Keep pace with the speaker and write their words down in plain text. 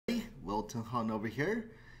Wilton Hunt over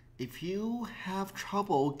here. If you have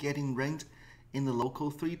trouble getting ranked in the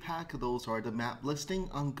local 3-pack, those are the map listing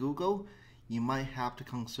on Google, you might have to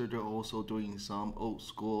consider also doing some old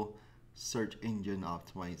school search engine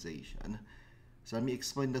optimization. So let me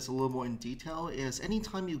explain this a little more in detail. Is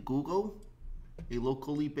anytime you Google a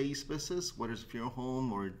locally based business, whether it's your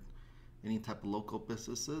home or any type of local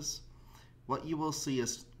businesses, what you will see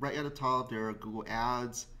is right at the top there are Google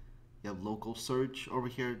Ads. You have local search over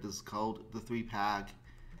here. This is called the 3-pack,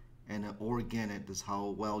 and organic. This is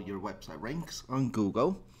how well your website ranks on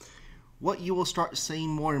Google. What you will start seeing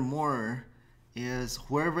more and more is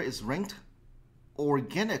wherever it's ranked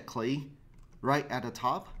organically right at the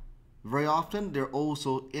top, very often they're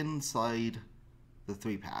also inside the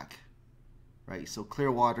 3-pack, right? So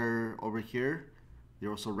Clearwater over here, they're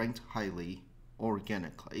also ranked highly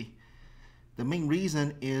organically. The main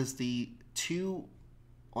reason is the two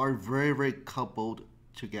are very coupled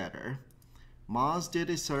together. Moz did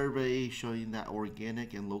a survey showing that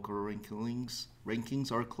organic and local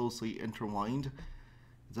rankings are closely intertwined.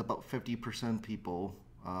 It's about 50% people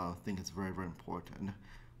think it's very important.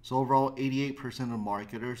 So overall, 88% of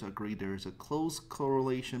marketers agree there's a close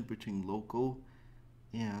correlation between local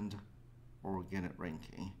and organic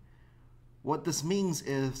ranking. What this means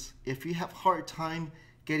is if you have a hard time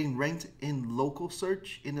getting ranked in local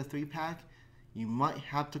search in the 3-pack, you might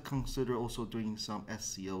have to consider also doing some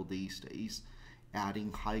SEO these days,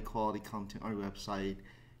 adding high quality content on your website,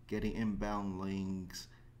 getting inbound links,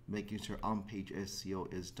 making sure on-page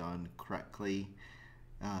SEO is done correctly,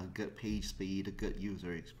 good page speed, a good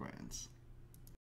user experience.